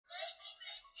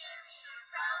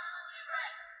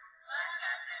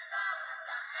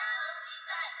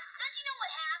you know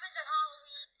what happens on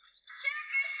Halloween? Trick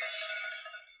or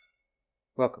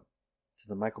treat! Welcome to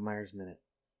the Michael Myers Minute,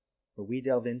 where we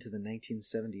delve into the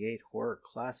 1978 horror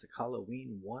classic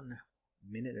Halloween 1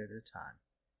 minute at a time.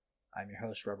 I'm your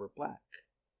host, Robert Black.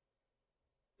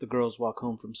 The girls walk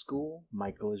home from school.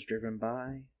 Michael is driven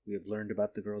by. We have learned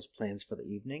about the girls' plans for the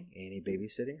evening. Annie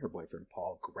babysitting, her boyfriend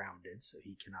Paul grounded so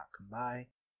he cannot come by.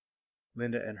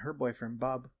 Linda and her boyfriend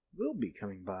Bob will be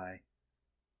coming by.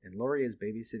 And Lori is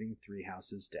babysitting 3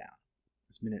 houses down.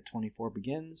 As minute 24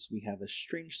 begins, we have a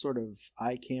strange sort of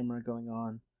eye camera going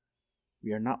on.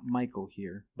 We are not Michael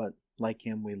here, but like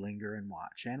him, we linger and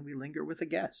watch. And we linger with a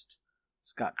guest,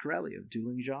 Scott Carelli of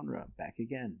Dueling Genre, back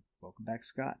again. Welcome back,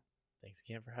 Scott. Thanks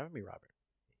again for having me, Robert.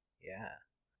 Yeah.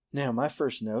 Now, my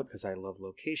first note, because I love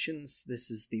locations, this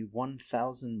is the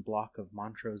 1000 block of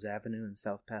Montrose Avenue in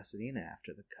South Pasadena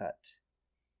after the cut.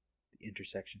 The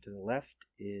intersection to the left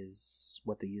is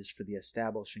what they used for the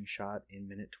establishing shot in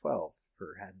minute 12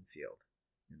 for Haddonfield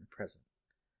in the present.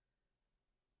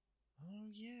 Oh,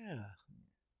 yeah.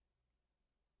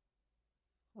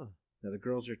 Huh. Now, the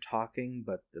girls are talking,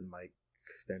 but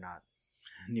they're not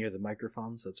near the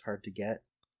microphone, so it's hard to get.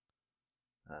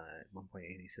 At one point,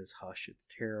 Annie says, "Hush, it's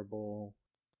terrible."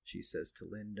 She says to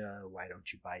Linda, "Why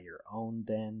don't you buy your own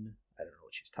then?" I don't know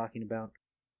what she's talking about.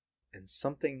 And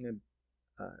something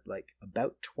like,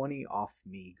 "About 20 off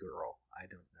me, girl." I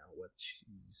don't know what she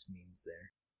means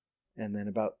there. And then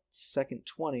about second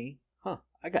 20,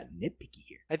 I got nitpicky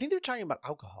here. I think they're talking about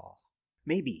alcohol.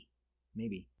 Maybe.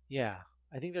 Yeah.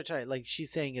 I think they're trying, like, she's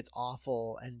saying it's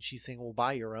awful, and she's saying, well,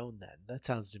 buy your own then. That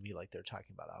sounds to me like they're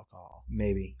talking about alcohol.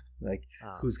 Maybe. Like,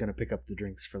 who's going to pick up the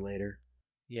drinks for later?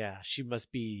 Yeah, she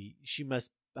must be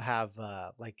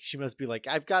like,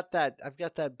 I've got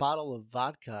that bottle of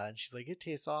vodka, and she's like, it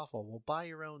tastes awful. Well, buy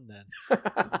your own then.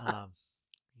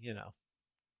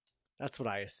 That's what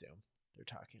I assume they're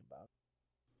talking about.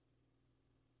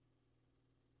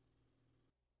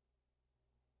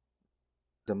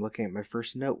 I'm looking at my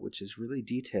first note, which is really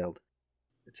detailed.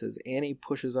 It says, Annie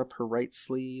pushes up her right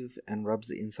sleeve and rubs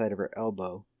the inside of her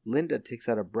elbow. Linda takes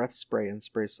out a breath spray and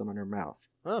sprays some in her mouth.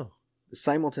 Oh. The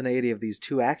simultaneity of these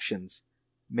two actions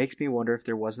makes me wonder if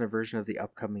there wasn't a version of the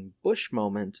upcoming Bush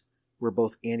moment where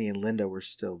both Annie and Linda were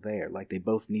still there. Like they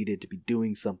both needed to be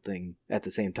doing something at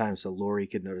the same time so Lori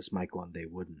could notice Michael and they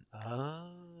wouldn't.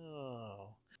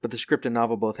 Oh. But the script and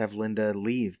novel both have Linda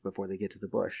leave before they get to the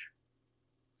bush.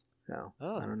 So,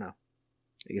 I don't know.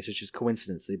 I guess it's just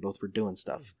coincidence they both were doing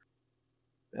stuff.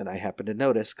 And I happen to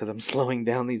notice because I'm slowing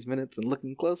down these minutes and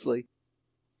looking closely.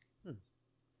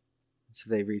 So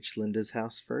they reach Linda's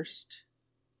house first.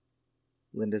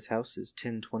 Linda's house is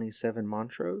 1027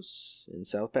 Montrose in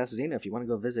South Pasadena if you want to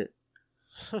go visit.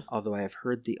 Although I have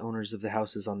heard the owners of the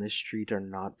houses on this street are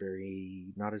not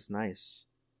as nice.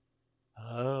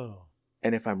 Oh.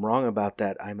 And if I'm wrong about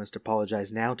that, I must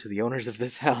apologize now to the owners of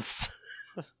this house.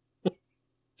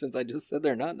 Since I just said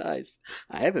they're not nice.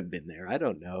 I haven't been there. I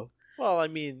don't know. Well, I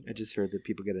mean, I just heard that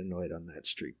people get annoyed on that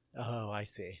street. Oh, I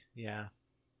see. Yeah.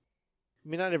 I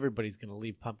mean, not everybody's going to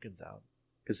leave pumpkins out.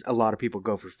 Because a lot of people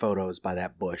go for photos by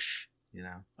that bush, you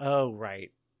know? Oh,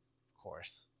 right. Of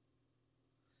course.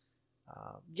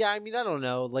 Yeah, I mean, I don't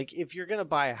know. Like, if you're going to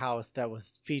buy a house that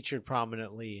was featured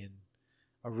prominently in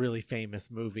a really famous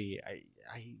movie,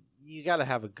 you got to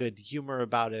have a good humor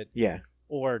about it. Yeah.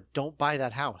 Or don't buy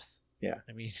that house. Yeah.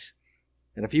 I mean...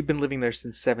 And if you've been living there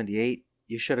since 78,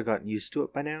 you should have gotten used to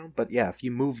it by now. But yeah, if you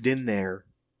moved in there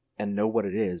and know what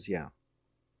it is, yeah.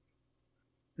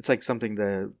 It's like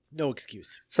no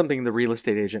excuse. Something the real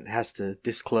estate agent has to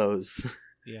disclose.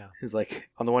 Yeah. It's like,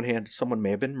 on the one hand, someone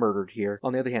may have been murdered here.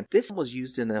 On the other hand, this was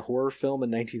used in a horror film in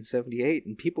 1978,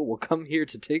 and people will come here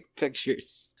to take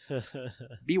pictures.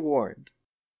 Be warned.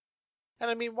 And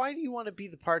I mean, why do you want to be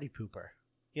the party pooper?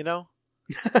 You know?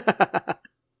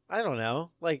 I don't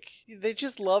know. Like, they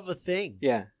just love a thing.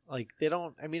 Yeah. Like, they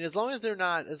don't, I mean, as long as they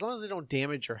don't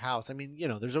damage your house, I mean,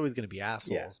 there's always going to be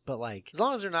assholes, yeah. But like, as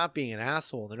long as they're not being an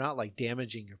asshole, they're not like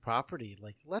damaging your property,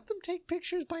 like, let them take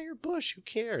pictures by your bush. Who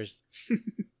cares?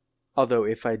 Although,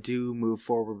 if I do move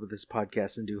forward with this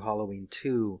podcast and do Halloween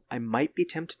 2, I might be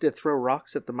tempted to throw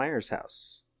rocks at the Myers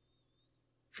house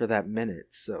for that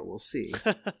minute, so we'll see.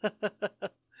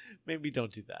 Maybe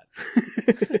don't do that.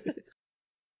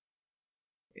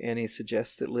 Annie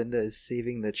suggests that Linda is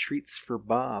saving the treats for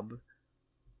Bob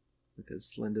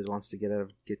because Linda wants to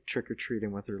get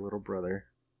trick-or-treating with her little brother.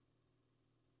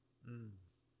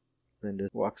 Linda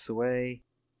walks away.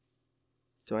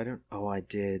 I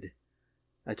did.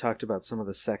 I talked about some of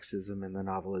the sexism in the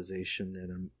novelization in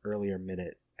an earlier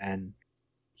minute, and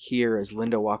Here, as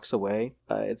Linda walks away,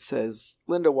 it says,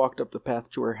 Linda walked up the path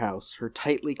to her house, her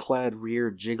tightly clad rear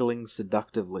jiggling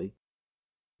seductively.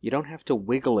 You don't have to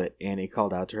wiggle it, Annie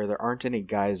called out to her. There aren't any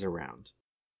guys around.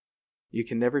 You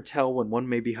can never tell when one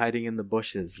may be hiding in the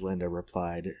bushes, Linda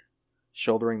replied,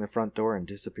 shouldering the front door and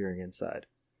disappearing inside.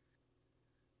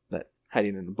 That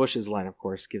hiding in the bushes line, of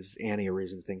course, gives Annie a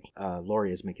reason to think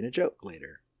Laurie is making a joke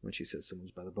later when she says someone's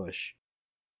by the bush.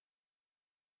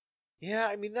 Yeah,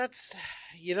 I mean, that's,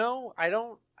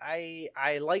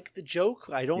 I like the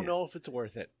joke. I don't know if it's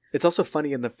worth it. It's also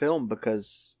funny in the film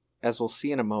because, as we'll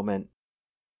see in a moment,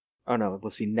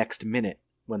 we'll see next minute,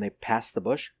 when they pass the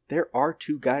bush, there are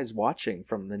two guys watching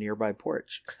from the nearby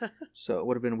porch. So it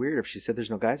would have been weird if she said there's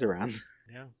no guys around.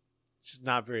 Yeah. She's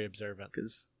not very observant.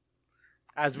 Because,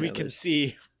 as we can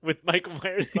see with Michael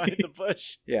Myers behind the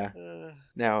bush. Yeah.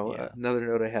 Another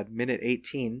note I had, minute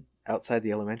 18, outside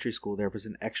the elementary school, there was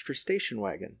an extra station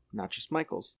wagon, not just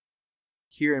Michael's.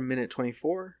 Here in minute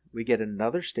 24, we get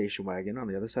another station wagon on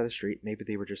the other side of the street. Maybe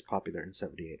they were just popular in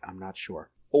 78. I'm not sure.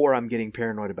 Or I'm getting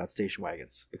paranoid about station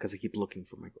wagons because I keep looking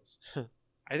for Michael's.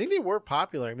 I think they were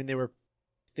popular. I mean,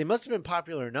 they must have been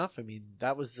popular enough. I mean,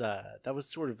 that was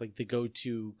sort of like the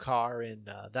go-to car in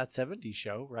that 70s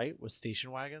show, right? Was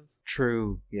station wagons.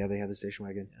 True. Yeah, they had the station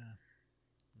wagon.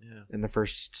 Yeah. And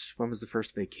when was the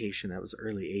first vacation? That was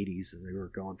early 80s, and they were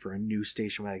going for a new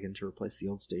station wagon to replace the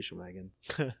old station wagon.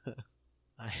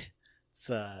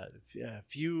 It's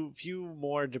few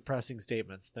more depressing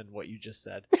statements than what you just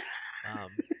said.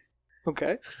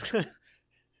 Okay.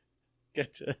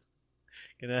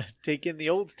 Gonna take in the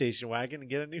old station wagon and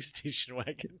get a new station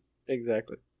wagon.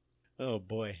 Exactly. Oh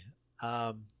boy.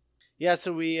 Yeah,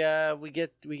 so we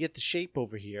get the shape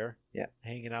over here. Yeah.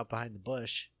 Hanging out behind the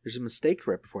bush. There's a mistake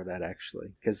right before that,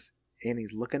 actually, because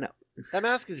Annie's looking up. That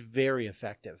mask is very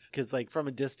effective because, like, from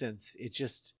a distance, it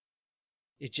just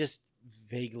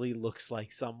vaguely looks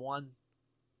like someone.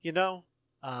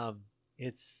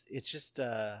 It's just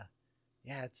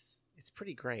it's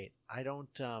pretty great. I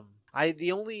don't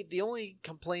the only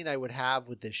complaint I would have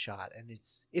with this shot, and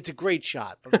it's a great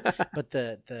shot, but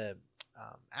the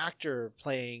actor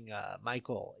playing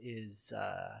Michael is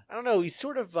I don't know, he's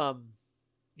sort of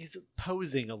he's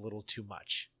posing a little too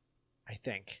much, I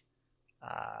think.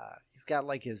 He's got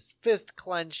like his fist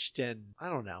clenched, and I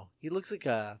don't know, he looks like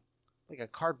a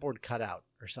cardboard cutout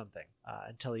or something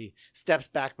until he steps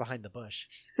back behind the bush.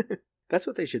 That's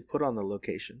what they should put on the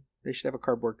location. They should have a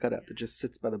cardboard cutout that just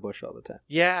sits by the bush all the time.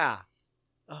 Yeah.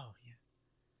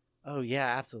 Oh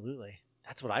yeah, absolutely.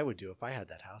 That's what I would do if I had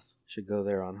that house. Should go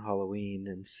there on Halloween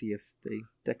and see if they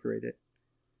decorate it.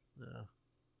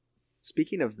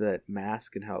 Speaking of the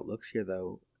mask and how it looks here,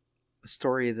 though, a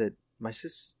story that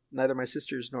neither my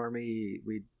sisters nor me,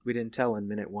 we didn't tell in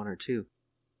minute 1 or 2.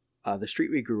 The street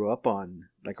we grew up on,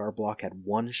 like our block, had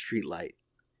one street light,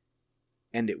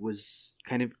 and it was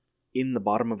kind of in the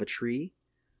bottom of a tree.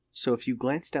 So if you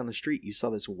glanced down the street, you saw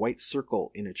this white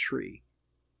circle in a tree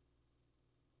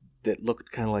that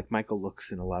looked kind of like Michael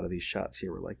looks in a lot of these shots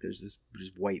here, where like there's this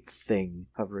just white thing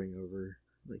hovering over,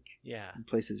 like, in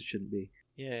places it shouldn't be.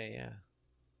 Yeah.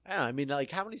 I don't know, I mean,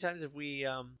 like, how many times have we,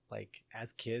 like,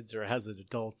 as kids or as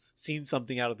adults, seen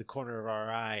something out of the corner of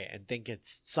our eye and think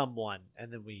it's someone,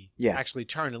 and then we actually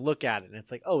turn and look at it, and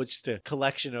it's like, oh, it's just a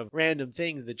collection of random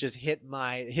things that just hit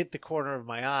the corner of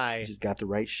my eye. It just got the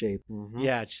right shape. Mm-hmm.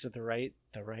 Yeah, just at the right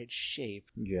shape.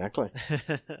 Exactly.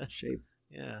 Shape.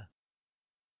 Yeah.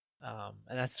 And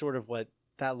that's sort of what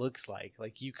that looks like.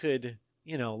 Like, you could,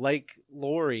 like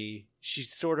Laurie,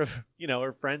 she's sort of,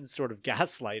 her friends sort of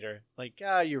gaslight her. Like,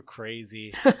 you're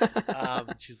crazy.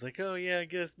 She's like, oh yeah, I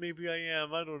guess maybe I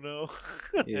am. I don't know.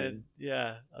 Yeah. And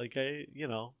like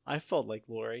I felt like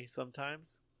Laurie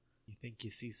sometimes. You think you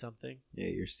see something? Yeah,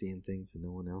 you're seeing things and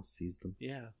no one else sees them.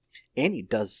 Yeah. Annie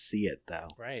does see it, though.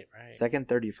 Right. Second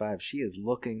 35, she is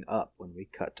looking up when we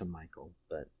cut to Michael,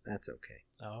 but that's okay.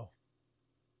 Oh.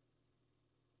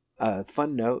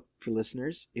 Fun note for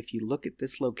listeners, if you look at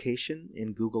this location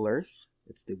in Google Earth,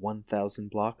 it's the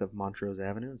 1000 block of Montrose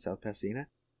Avenue in South Pasadena,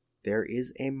 there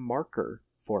is a marker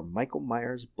for Michael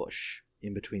Myers Bush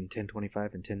in between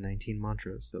 1025 and 1019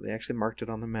 Montrose. So they actually marked it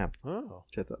on the map. Oh.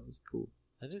 Which I thought was cool.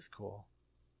 That is cool.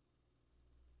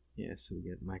 Yeah, so we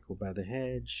get Michael by the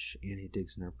hedge, Annie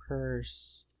digs in her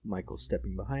purse, Michael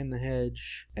stepping behind the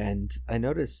hedge, and I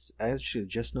actually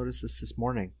just noticed this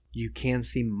morning, you can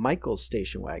see Michael's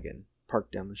station wagon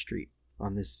parked down the street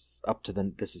on this,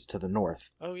 this is to the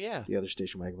north. Oh yeah. The other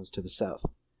station wagon was to the south,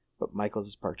 but Michael's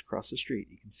is parked across the street.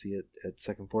 You can see it at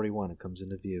second 41. It comes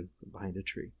into view from behind a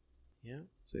tree. Yeah.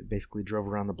 So he basically drove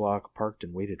around the block, parked,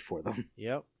 and waited for them.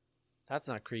 Yep. That's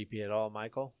not creepy at all,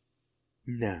 Michael.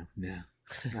 No.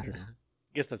 I don't know.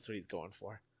 I guess that's what he's going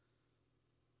for.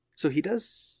 So he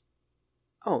does...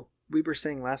 Oh, we were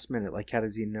saying last minute, like, how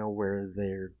does he know where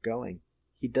they're going?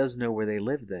 He does know where they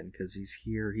live then, because he's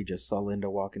here. He just saw Linda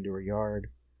walk into her yard.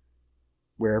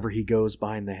 Wherever he goes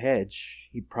behind the hedge,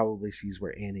 he probably sees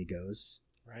where Annie goes.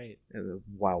 Right.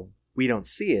 While we don't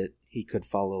see it, he could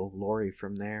follow Lori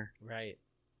from there. Right.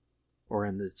 Or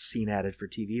in the scene added for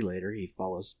TV later, he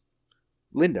follows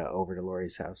Linda over to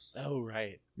Lori's house. Oh,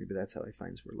 right. Maybe that's how he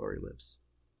finds where Lori lives.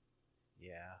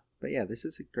 Yeah. But yeah, this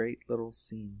is a great little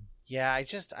scene. Yeah,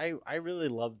 I really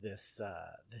love this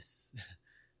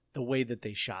the way that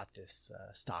they shot this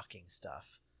stalking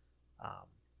stuff.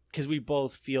 Because we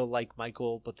both feel like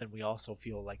Michael, but then we also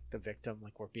feel like the victim,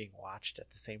 like we're being watched at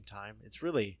the same time. It's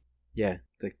really... Yeah,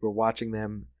 it's like we're watching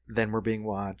them, then we're being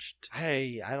watched.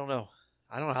 I don't know.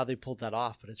 I don't know how they pulled that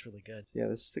off, but it's really good.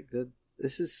 Yeah,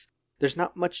 there's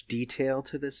not much detail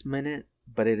to this minute,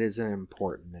 but it is an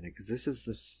important minute, because this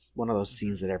is one of those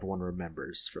scenes that everyone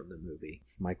remembers from the movie.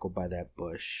 Michael by that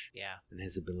bush. Yeah. And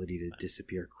his ability to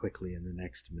disappear quickly in the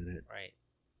next minute. Right.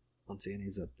 Once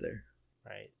Annie's up there.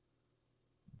 Right.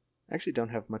 I actually don't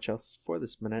have much else for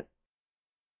this minute.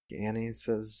 Annie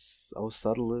says, "Oh,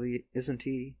 subtly, isn't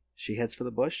he?" She heads for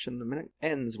the bush, and the minute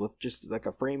ends with just like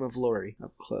a frame of Lori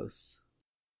up close.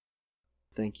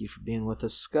 Thank you for being with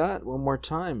us, Scott. One more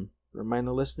time, remind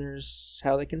the listeners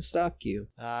how they can stalk you.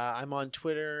 I'm on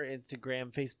Twitter,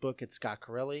 Instagram, Facebook at Scott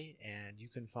Carelli, and you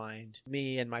can find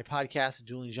me and my podcast at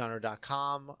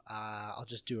duelinggenre.com. I'll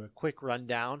just do a quick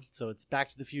rundown. So it's Back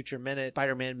to the Future Minute,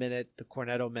 Spider-Man Minute, the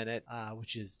Cornetto Minute,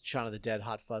 which is Shaun of the Dead,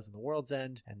 Hot Fuzz, and the World's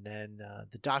End, and then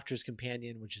the Doctor's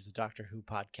Companion, which is a Doctor Who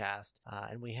podcast.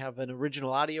 And we have an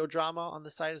original audio drama on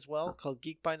the site as well called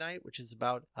Geek by Night, which is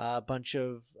about a bunch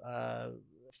of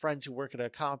friends who work at a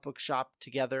comic book shop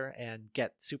together and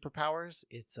get superpowers.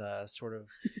 It's a sort of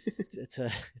it's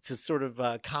a sort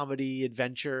of comedy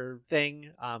adventure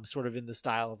thing, sort of in the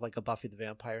style of like a Buffy the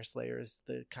Vampire Slayer is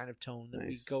the kind of tone that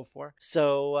we go for.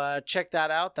 So check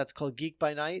that out. That's called Geek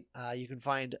by Night. You can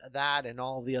find that and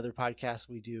all of the other podcasts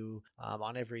we do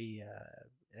on every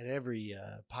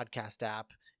podcast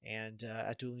app and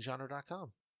at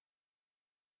duelinggenre.com.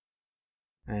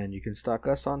 And you can stalk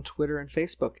us on Twitter and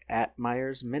Facebook at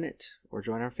Myers Minute, or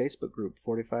join our Facebook group,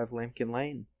 45 Lampkin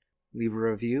Lane. Leave a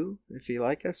review if you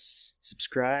like us.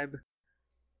 Subscribe.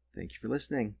 Thank you for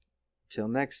listening. Until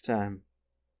next time.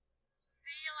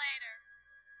 See you